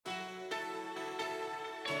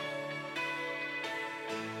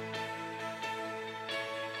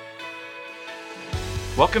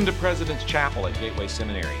Welcome to President's Chapel at Gateway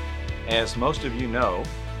Seminary. As most of you know,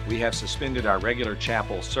 we have suspended our regular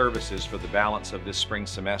chapel services for the balance of this spring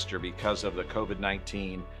semester because of the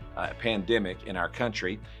COVID-19 pandemic in our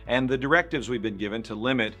country and the directives we've been given to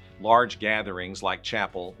limit large gatherings like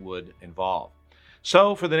chapel would involve.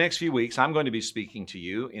 So for the next few weeks, I'm going to be speaking to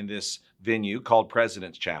you in this venue called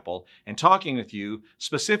President's Chapel and talking with you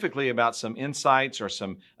specifically about some insights or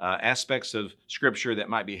some aspects of Scripture that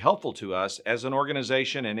might be helpful to us as an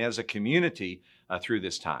organization and as a community through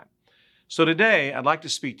this time. So today, I'd like to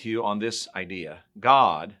speak to you on this idea: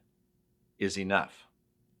 God is enough.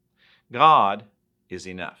 God is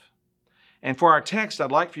enough. And for our text,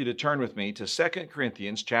 I'd like for you to turn with me to 2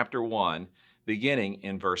 Corinthians chapter 1, beginning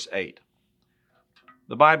in verse 8.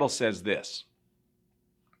 The Bible says this: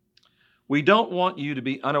 "We don't want you to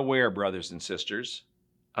be unaware, brothers and sisters,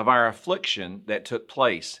 of our affliction that took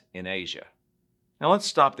place in Asia." Now let's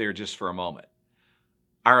stop there just for a moment.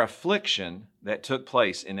 Our affliction that took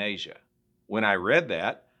place in Asia. When I read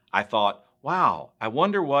that, I thought, wow, I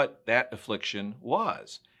wonder what that affliction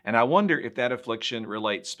was. And I wonder if that affliction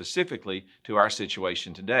relates specifically to our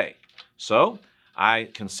situation today. So I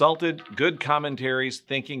consulted good commentaries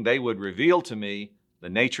thinking they would reveal to me the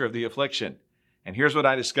nature of the affliction. And here's what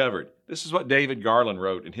I discovered. This is what David Garland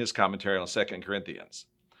wrote in his commentary on 2 Corinthians.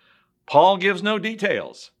 Paul gives no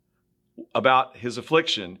details about his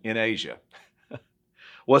affliction in Asia.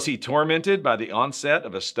 Was he tormented by the onset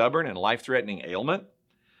of a stubborn and life-threatening ailment?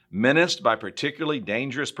 Menaced by particularly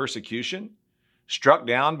dangerous persecution? Struck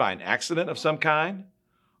down by an accident of some kind?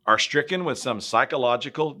 Or stricken with some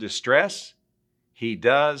psychological distress? He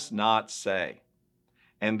does not say.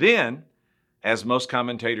 And then, as most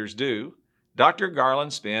commentators do, Dr.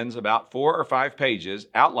 Garland spends about 4 or 5 pages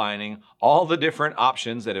outlining all the different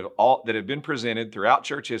options that have been presented throughout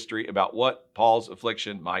church history about what Paul's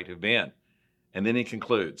affliction might have been. And then he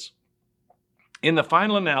concludes, "In the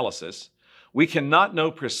final analysis, we cannot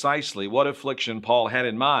know precisely what affliction Paul had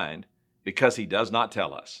in mind because he does not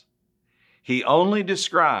tell us. He only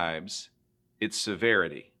describes its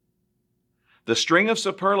severity. The string of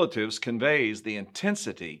superlatives conveys the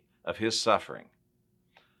intensity of his suffering.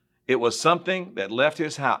 It was something that left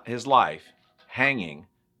his life hanging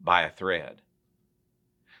by a thread."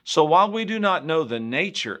 So while we do not know the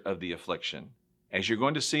nature of the affliction, as you're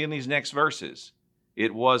going to see in these next verses,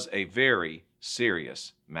 it was a very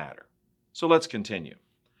serious matter. So let's continue.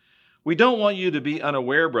 "We don't want you to be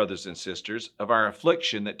unaware, brothers and sisters, of our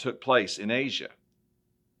affliction that took place in Asia."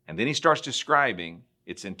 And then he starts describing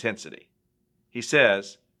its intensity. He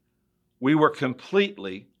says, "We were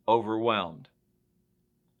completely overwhelmed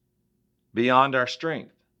beyond our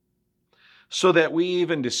strength, so that we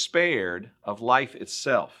even despaired of life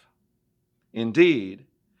itself. Indeed,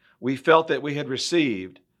 we felt that we had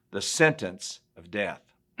received the sentence of death."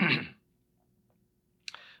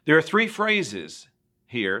 There are 3 phrases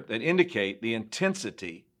here that indicate the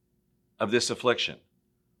intensity of this affliction.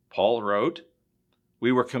 Paul wrote,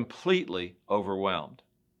 "We were completely overwhelmed."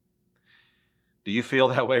 Do you feel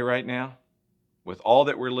that way right now? With all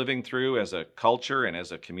that we're living through as a culture and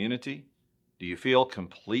as a community, do you feel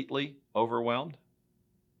completely overwhelmed?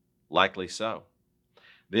 Likely so.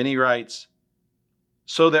 Then he writes,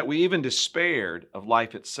 "So that we even despaired of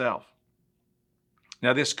life itself."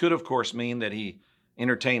 Now, this could, of course, mean that he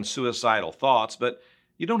entertained suicidal thoughts, but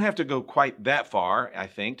you don't have to go quite that far, I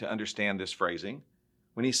think, to understand this phrasing.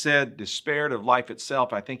 When he said despaired of life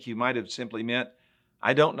itself, I think he might have simply meant,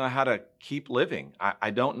 I don't know how to keep living. I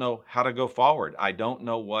don't know how to go forward. I don't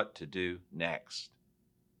know what to do next.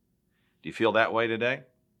 Do you feel that way today?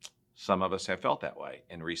 Some of us have felt that way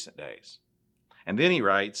in recent days. And then he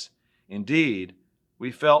writes, "Indeed,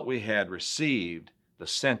 we felt we had received the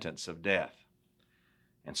sentence of death."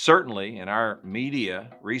 And certainly in our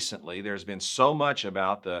media recently, there's been so much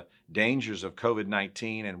about the dangers of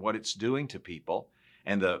COVID-19 and what it's doing to people,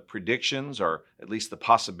 and the predictions, or at least the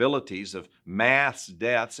possibilities, of mass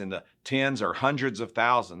deaths in the tens or hundreds of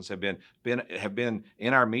thousands have been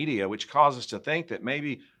in our media, which cause us to think that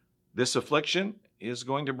maybe this affliction is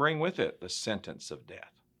going to bring with it the sentence of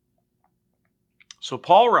death. So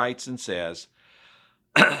Paul writes and says,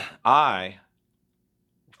 "I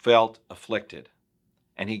felt afflicted."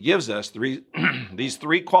 And he gives us these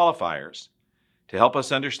 3 qualifiers to help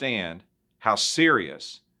us understand how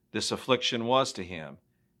serious this affliction was to him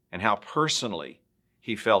and how personally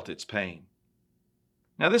he felt its pain.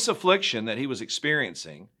 Now, this affliction that he was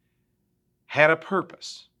experiencing had a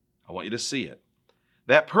purpose. I want you to see it.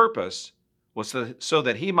 That purpose was so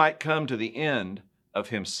that he might come to the end of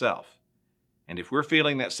himself. And if we're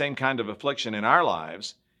feeling that same kind of affliction in our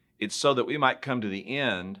lives, it's so that we might come to the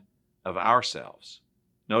end of ourselves.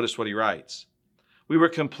 Notice what he writes. We were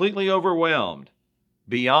completely overwhelmed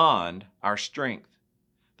beyond our strength.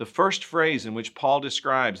 The first phrase in which Paul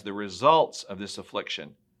describes the results of this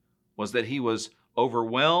affliction was that he was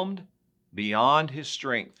overwhelmed beyond his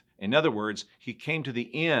strength. In other words, he came to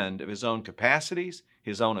the end of his own capacities,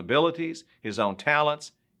 his own abilities, his own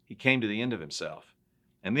talents. He came to the end of himself.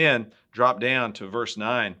 And then drop down to verse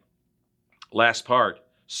 9, last part.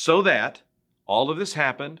 So that, all of this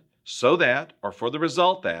happened, so that, or for the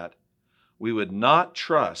result that, we would not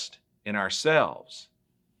trust in ourselves,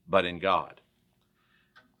 but in God.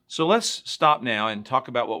 So let's stop now and talk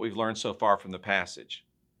about what we've learned so far from the passage.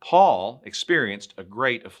 Paul experienced a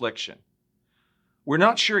great affliction. We're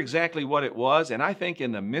not sure exactly what it was, and I think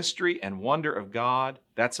in the mystery and wonder of God,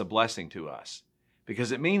 that's a blessing to us,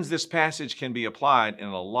 because it means this passage can be applied in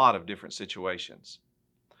a lot of different situations.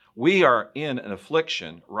 We are in an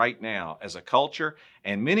affliction right now as a culture,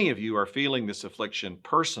 and many of you are feeling this affliction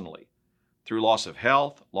personally through loss of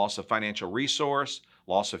health, loss of financial resource,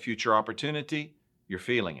 loss of future opportunity. You're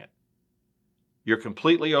feeling it. You're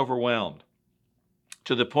completely overwhelmed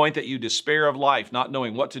to the point that you despair of life, not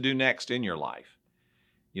knowing what to do next in your life.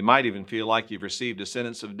 You might even feel like you've received a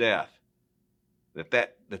sentence of death,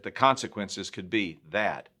 that the consequences could be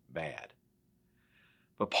that bad.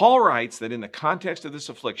 But Paul writes that in the context of this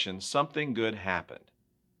affliction, something good happened.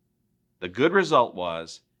 The good result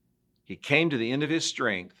was he came to the end of his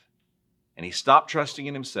strength and he stopped trusting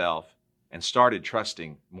in himself and started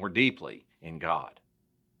trusting more deeply in God.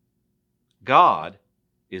 God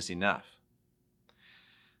is enough.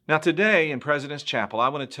 Now today in President's Chapel, I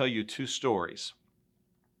want to tell you two stories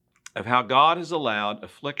of how God has allowed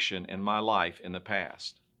affliction in my life in the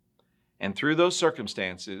past. And through those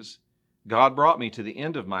circumstances, God brought me to the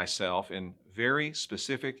end of myself in very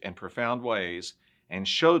specific and profound ways and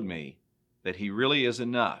showed me that He really is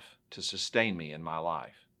enough to sustain me in my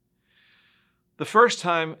life. The first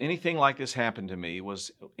time anything like this happened to me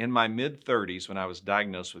was in my mid-30s when I was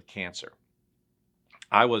diagnosed with cancer.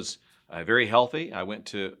 I was very healthy. I went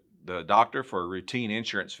to the doctor for a routine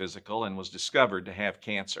insurance physical and was discovered to have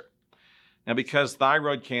cancer. Now, because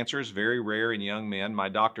thyroid cancer is very rare in young men, my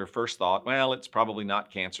doctor first thought, well, it's probably not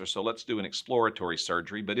cancer, so let's do an exploratory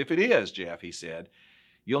surgery. But if it is, Jeff, he said,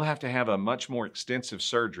 you'll have to have a much more extensive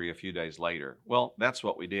surgery a few days later. Well, that's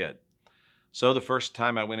what we did. So the first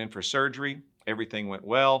time I went in for surgery, everything went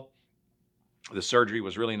well. The surgery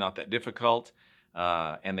was really not that difficult,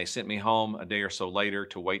 and they sent me home a day or so later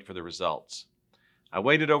to wait for the results. I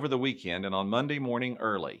waited over the weekend, and on Monday morning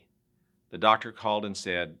early, the doctor called and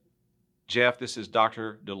said, Jeff, this is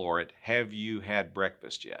Dr. Deloret. Have you had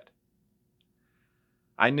breakfast yet?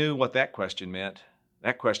 I knew what that question meant.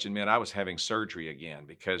 That question meant I was having surgery again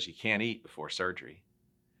because you can't eat before surgery.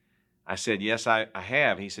 I said, yes, I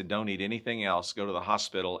have. He said, don't eat anything else. Go to the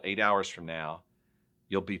hospital 8 hours from now.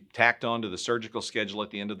 You'll be tacked on to the surgical schedule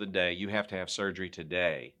at the end of the day. You have to have surgery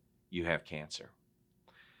today. You have cancer.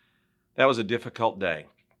 That was a difficult day.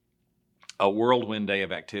 A whirlwind day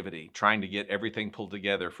of activity, trying to get everything pulled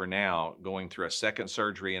together for now, going through a second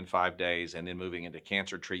surgery in 5 days and then moving into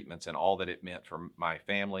cancer treatments and all that it meant for my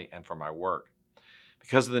family and for my work.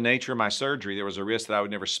 Because of the nature of my surgery, there was a risk that I would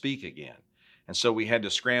never speak again. And so we had to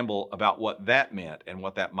scramble about what that meant and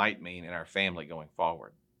what that might mean in our family going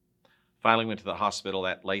forward. Finally went to the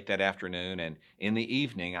hospital late that afternoon, and in the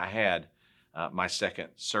evening I had my second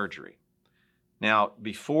surgery. Now,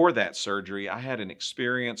 before that surgery, I had an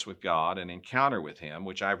experience with God, an encounter with Him,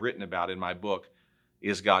 which I've written about in my book,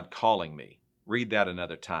 Is God Calling Me? Read that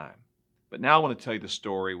another time. But now I want to tell you the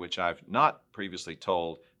story which I've not previously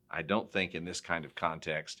told, I don't think in this kind of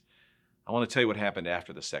context. I want to tell you what happened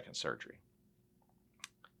after the second surgery.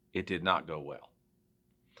 It did not go well.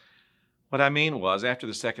 What I mean was, after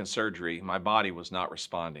the second surgery, my body was not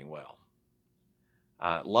responding well.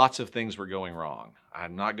 Lots of things were going wrong.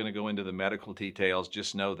 I'm not going to go into the medical details,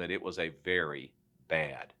 just know that it was a very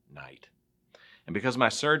bad night. And because my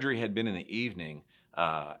surgery had been in the evening,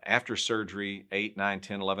 after surgery, 8, 9,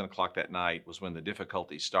 10, 11 o'clock that night was when the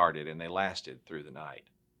difficulties started, and they lasted through the night.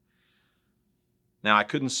 Now, I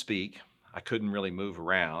couldn't speak. I couldn't really move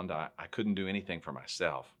around. I couldn't do anything for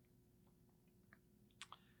myself.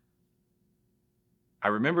 I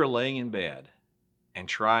remember laying in bed and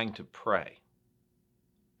trying to pray,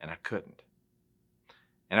 and I couldn't.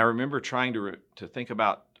 And I remember trying to think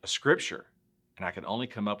about a scripture, and I could only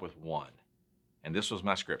come up with one. And this was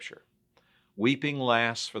my scripture. Weeping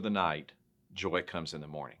lasts for the night, joy comes in the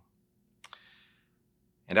morning.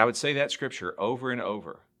 And I would say that scripture over and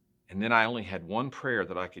over. And then I only had one prayer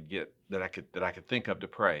that I could think of to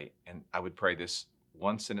pray. And I would pray this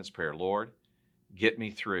one sentence prayer, Lord, get me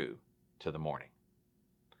through to the morning.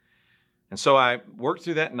 And so I worked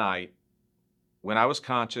through that night when I was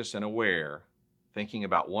conscious and aware, thinking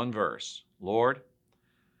about one verse: Lord,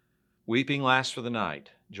 weeping lasts for the night,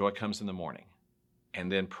 joy comes in the morning. And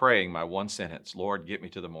then praying my one sentence: Lord, get me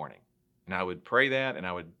to the morning. And I would pray that, and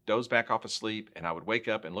I would doze back off of sleep, and I would wake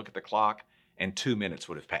up and look at the clock, and 2 minutes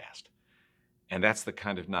would have passed. And that's the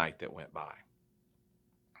kind of night that went by.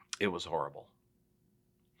 It was horrible.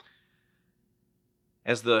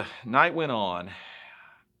 As the night went on,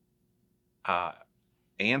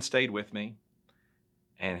 Ann stayed with me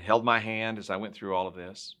and held my hand as I went through all of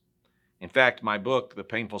this. In fact, my book, The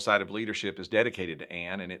Painful Side of Leadership, is dedicated to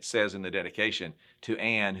Ann, and it says in the dedication, "To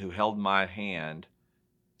Ann, who held my hand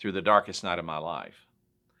through the darkest night of my life."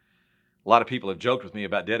 A lot of people have joked with me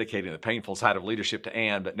about dedicating The Painful Side of Leadership to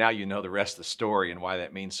Ann, but now you know the rest of the story and why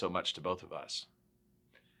that means so much to both of us.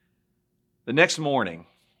 The next morning,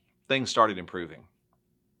 things started improving.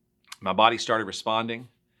 My body started responding,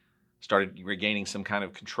 started regaining some kind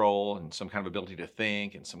of control and some kind of ability to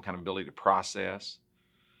think and some kind of ability to process.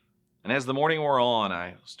 And as the morning wore on,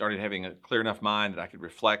 I started having a clear enough mind that I could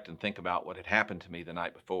reflect and think about what had happened to me the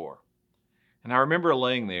night before. And I remember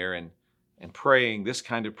laying there and praying this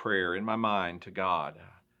kind of prayer in my mind to God.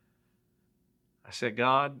 I said,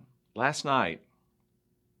 God, last night,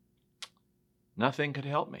 nothing could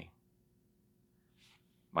help me.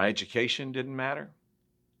 My education didn't matter.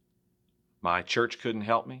 My church couldn't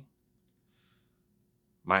help me.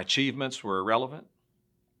 My achievements were irrelevant.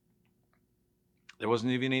 There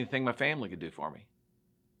wasn't even anything my family could do for me.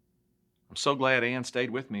 I'm so glad Ann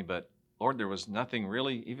stayed with me, but Lord, there was nothing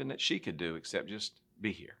really even that she could do except just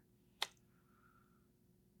be here.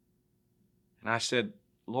 And I said,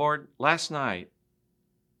 Lord, last night,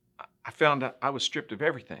 I found out I was stripped of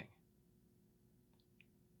everything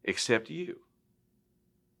except you.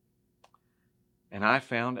 And I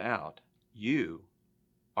found out you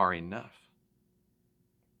are enough.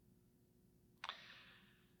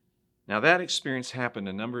 Now, that experience happened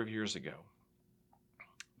a number of years ago.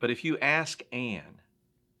 But if you ask Ann,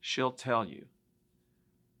 she'll tell you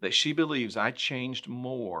that she believes I changed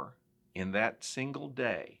more in that single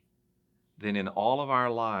day than in all of our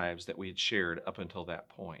lives that we had shared up until that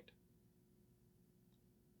point.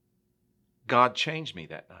 God changed me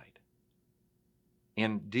that night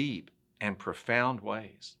in deep and profound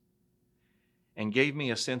ways and gave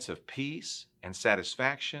me a sense of peace and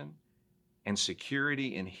satisfaction and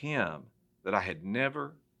security in Him that I had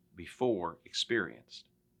never before experienced.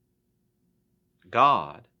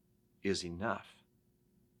 God is enough.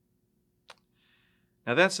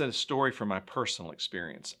 Now, that's a story from my personal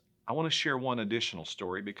experience. I want to share one additional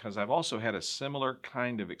story because I've also had a similar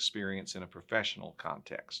kind of experience in a professional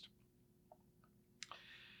context.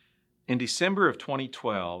 In December of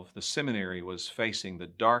 2012, the seminary was facing the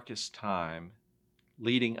darkest time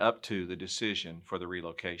leading up to the decision for the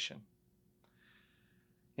relocation.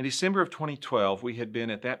 In December of 2012, we had been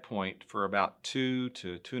at that point for about 2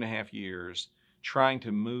 to 2.5 years trying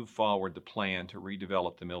to move forward the plan to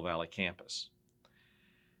redevelop the Mill Valley campus.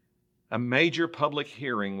 A major public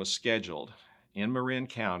hearing was scheduled in Marin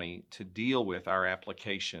County to deal with our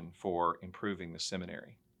application for improving the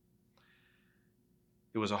seminary.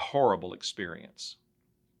 It was a horrible experience.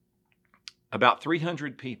 About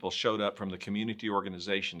 300 people showed up from the community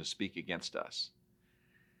organization to speak against us.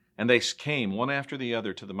 And they came one after the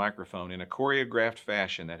other to the microphone in a choreographed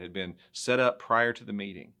fashion that had been set up prior to the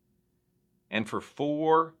meeting. And for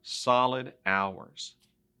 4 solid hours,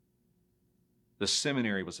 the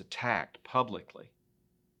seminary was attacked publicly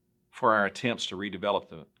for our attempts to redevelop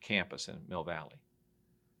the campus in Mill Valley.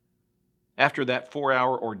 After that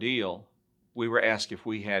 4-hour ordeal, we were asked if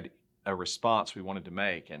we had a response we wanted to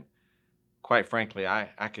make. And quite frankly,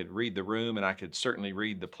 I could read the room and I could certainly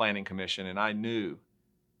read the Planning Commission, and I knew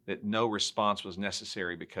that no response was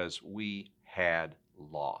necessary because we had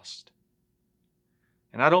lost.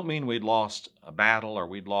 And I don't mean we'd lost a battle or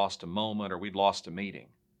we'd lost a moment or we'd lost a meeting.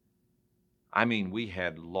 I mean we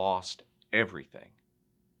had lost everything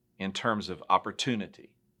in terms of opportunity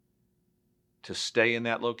to stay in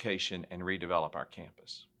that location and redevelop our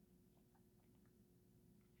campus.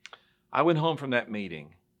 I went home from that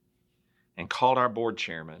meeting and called our board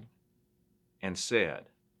chairman and said,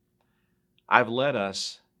 I've led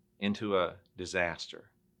us into a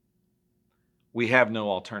disaster. We have no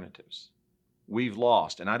alternatives. We've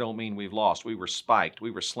lost, and I don't mean we've lost. We were spiked.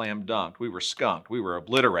 We were slam dunked. We were skunked. We were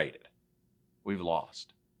obliterated. We've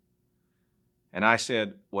lost. And I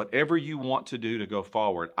said, whatever you want to do to go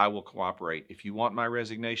forward, I will cooperate. If you want my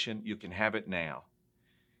resignation, you can have it now.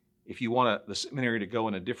 If you want the seminary to go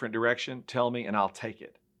in a different direction, tell me and I'll take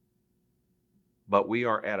it. But we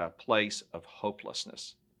are at a place of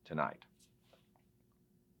hopelessness tonight.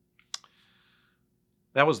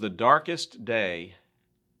 That was the darkest day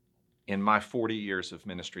in my 40 years of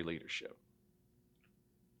ministry leadership.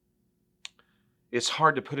 It's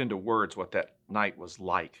hard to put into words what that night was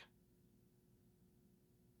like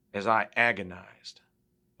as I agonized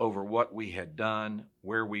over what we had done,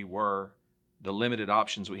 where we were, the limited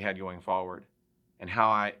options we had going forward, and how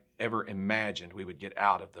I ever imagined we would get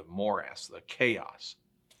out of the morass, the chaos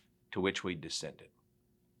to which we descended.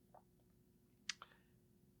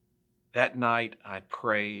 That night I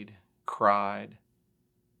prayed, cried,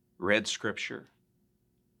 read scripture,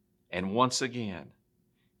 and once again,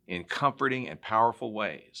 in comforting and powerful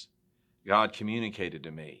ways, God communicated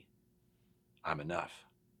to me, I'm enough.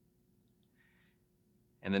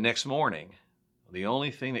 And the next morning, the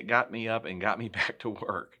only thing that got me up and got me back to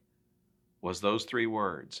work was those 3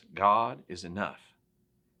 words, God is enough.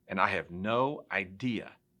 And I have no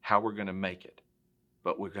idea how we're going to make it,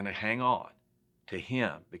 but we're going to hang on to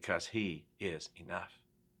Him because He is enough.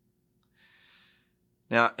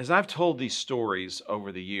 Now, as I've told these stories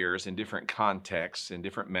over the years in different contexts, in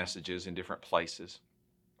different messages, in different places,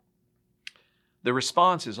 the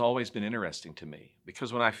response has always been interesting to me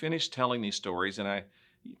because when I finish telling these stories, and I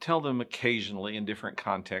tell them occasionally in different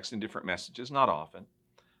contexts, in different messages, not often,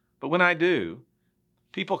 but when I do,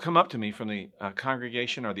 people come up to me from the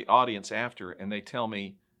congregation or the audience after, and they tell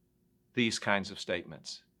me these kinds of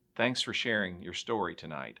statements. Thanks for sharing your story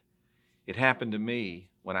tonight. It happened to me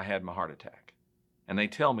when I had my heart attack. And they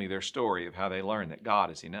tell me their story of how they learned that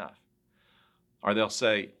God is enough. Or they'll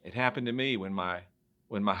say, it happened to me when my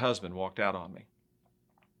husband walked out on me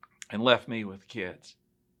and left me with kids.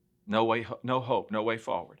 No way, no hope, no way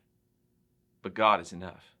forward. But God is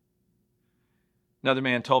enough. Another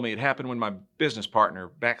man told me it happened when my business partner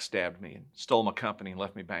backstabbed me and stole my company and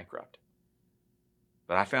left me bankrupt.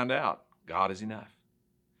 But I found out God is enough.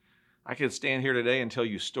 I could stand here today and tell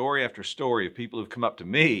you story after story of people who've come up to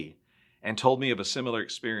me and told me of a similar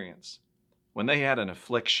experience when they had an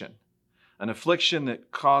affliction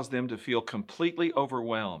that caused them to feel completely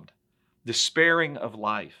overwhelmed, despairing of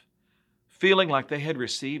life, feeling like they had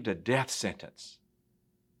received a death sentence.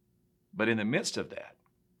 But in the midst of that,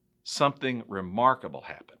 something remarkable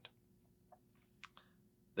happened.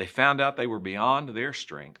 They found out they were beyond their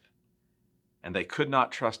strength, and they could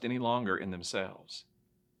not trust any longer in themselves.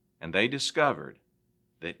 And they discovered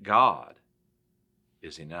that God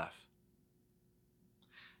is enough.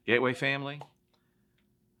 Gateway family,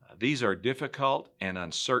 these are difficult and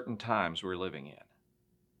uncertain times we're living in.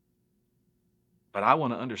 But I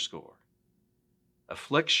want to underscore,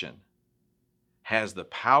 affliction has the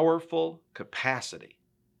powerful capacity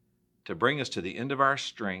to bring us to the end of our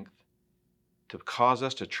strength, to cause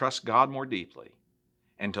us to trust God more deeply,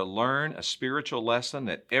 and to learn a spiritual lesson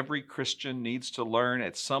that every Christian needs to learn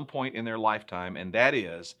at some point in their lifetime, and that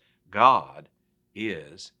is, God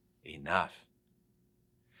is enough.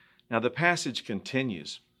 Now the passage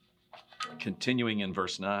continuing in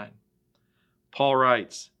verse 9. Paul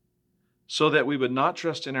writes, so that we would not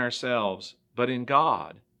trust in ourselves, but in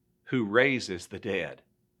God, who raises the dead.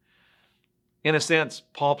 In a sense,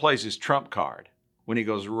 Paul plays his trump card when he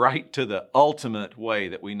goes right to the ultimate way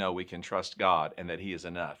that we know we can trust God and that He is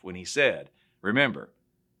enough. When he said, remember,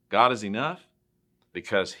 God is enough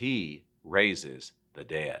because He raises the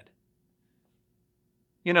dead.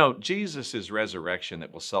 You know, Jesus' resurrection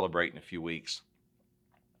that we'll celebrate in a few weeks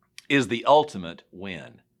is the ultimate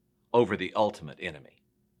win over the ultimate enemy.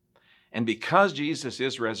 And because Jesus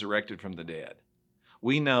is resurrected from the dead,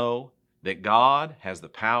 we know that God has the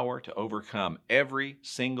power to overcome every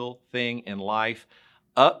single thing in life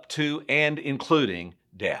up to and including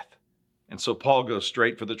death. And so Paul goes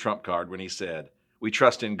straight for the trump card when he said, we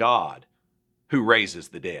trust in God who raises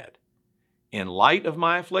the dead. In light of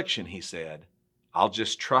my affliction, he said, I'll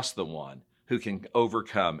just trust the one who can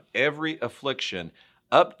overcome every affliction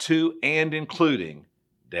up to and including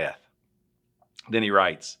death. Then he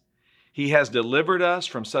writes, He has delivered us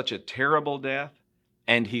from such a terrible death,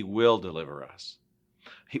 and He will deliver us.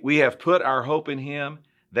 We have put our hope in Him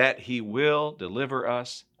that He will deliver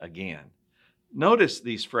us again. Notice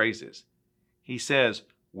these phrases. He says,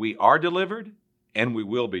 we are delivered and we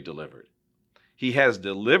will be delivered. He has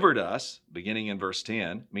delivered us, beginning in verse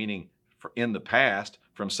 10, meaning in the past,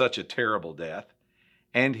 from such a terrible death,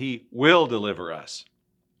 and He will deliver us,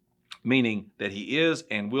 meaning that He is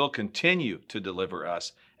and will continue to deliver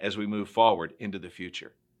us as we move forward into the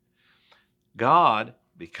future. God,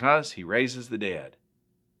 because He raises the dead,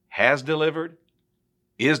 has delivered,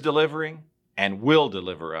 is delivering, and will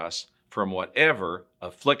deliver us from whatever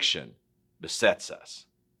affliction besets us.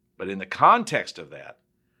 But in the context of that,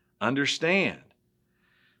 understand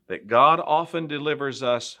that God often delivers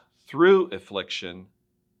us through affliction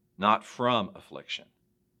not from affliction.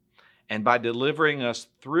 And by delivering us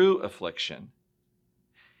through affliction,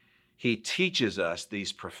 he teaches us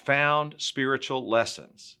these profound spiritual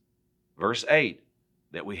lessons. Verse 8,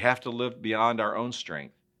 that we have to live beyond our own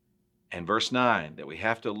strength. And verse 9, that we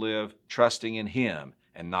have to live trusting in him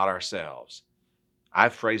and not ourselves.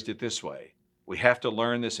 I've phrased it this way. We have to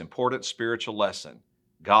learn this important spiritual lesson.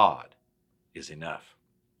 God is enough.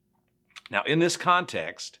 Now, in this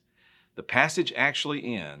context, the passage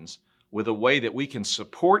actually ends with a way that we can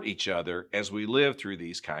support each other as we live through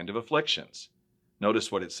these kind of afflictions.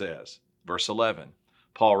 Notice what it says. Verse 11,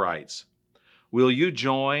 Paul writes, "Will you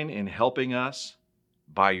join in helping us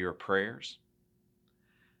by your prayers?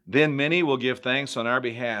 Then many will give thanks on our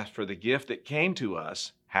behalf for the gift that came to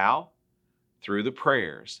us." How? Through the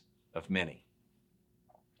prayers of many.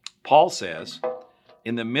 Paul says,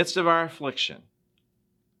 in the midst of our affliction,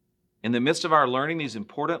 in the midst of our learning these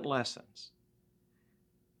important lessons,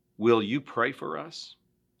 will you pray for us?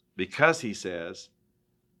 Because he says,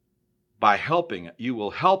 by helping, you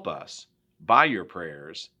will help us by your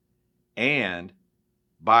prayers, and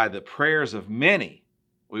by the prayers of many,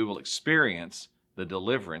 we will experience the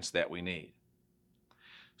deliverance that we need.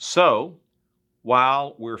 So,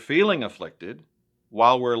 while we're feeling afflicted,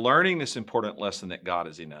 while we're learning this important lesson that God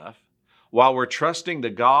is enough, while we're trusting the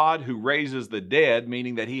God who raises the dead,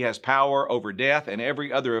 meaning that he has power over death and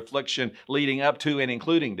every other affliction leading up to and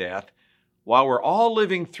including death, while we're all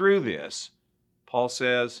living through this, Paul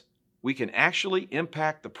says we can actually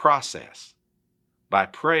impact the process by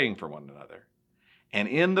praying for one another. And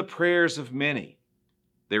in the prayers of many,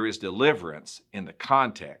 there is deliverance in the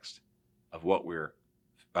context of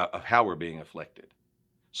of how we're being afflicted.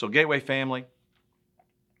 So, Gateway family,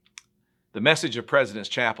 the message of President's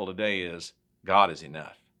Chapel today is God is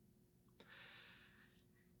enough.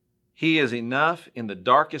 He is enough in the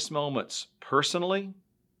darkest moments personally.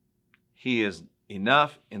 He is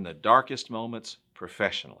enough in the darkest moments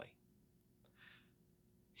professionally.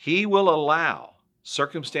 He will allow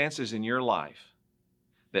circumstances in your life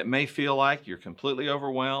that may feel like you're completely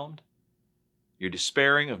overwhelmed, you're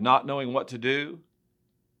despairing of not knowing what to do,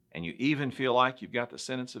 and you even feel like you've got the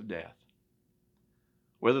sentence of death.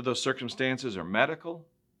 Whether those circumstances are medical,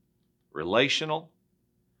 relational,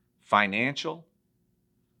 financial,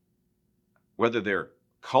 whether they're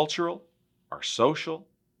cultural or social,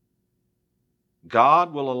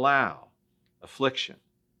 God will allow affliction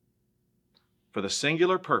for the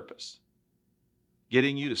singular purpose,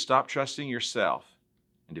 getting you to stop trusting yourself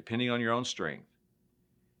and depending on your own strength,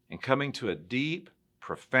 and coming to a deep,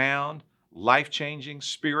 profound, life-changing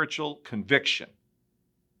spiritual conviction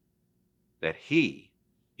that he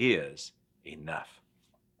is enough.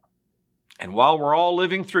 And while we're all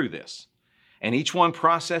living through this, and each one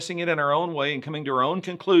processing it in our own way and coming to our own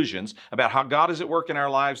conclusions about how God is at work in our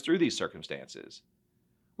lives through these circumstances,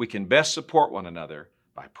 we can best support one another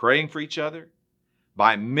by praying for each other,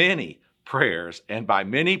 by many prayers, and by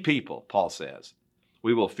many people, Paul says.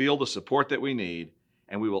 We will feel the support that we need,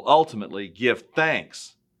 and we will ultimately give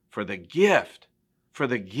thanks for the gift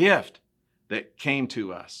that came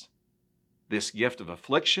to us. This gift of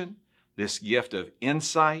affliction, this gift of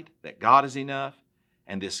insight that God is enough,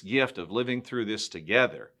 and this gift of living through this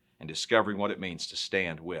together and discovering what it means to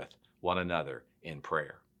stand with one another in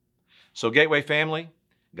prayer. So, Gateway family,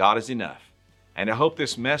 God is enough. And I hope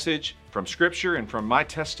this message from Scripture and from my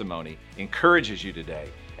testimony encourages you today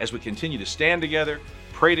as we continue to stand together,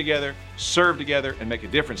 pray together, serve together, and make a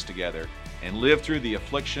difference together, and live through the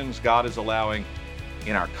afflictions God is allowing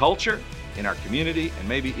in our culture, in our community, and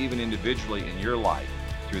maybe even individually in your life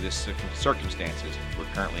through the circumstances we're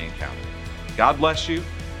currently encountering. God bless you.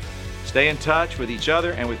 Stay in touch with each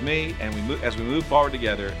other and with me as we move forward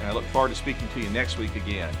together, and I look forward to speaking to you next week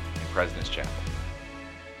again in President's Chapel.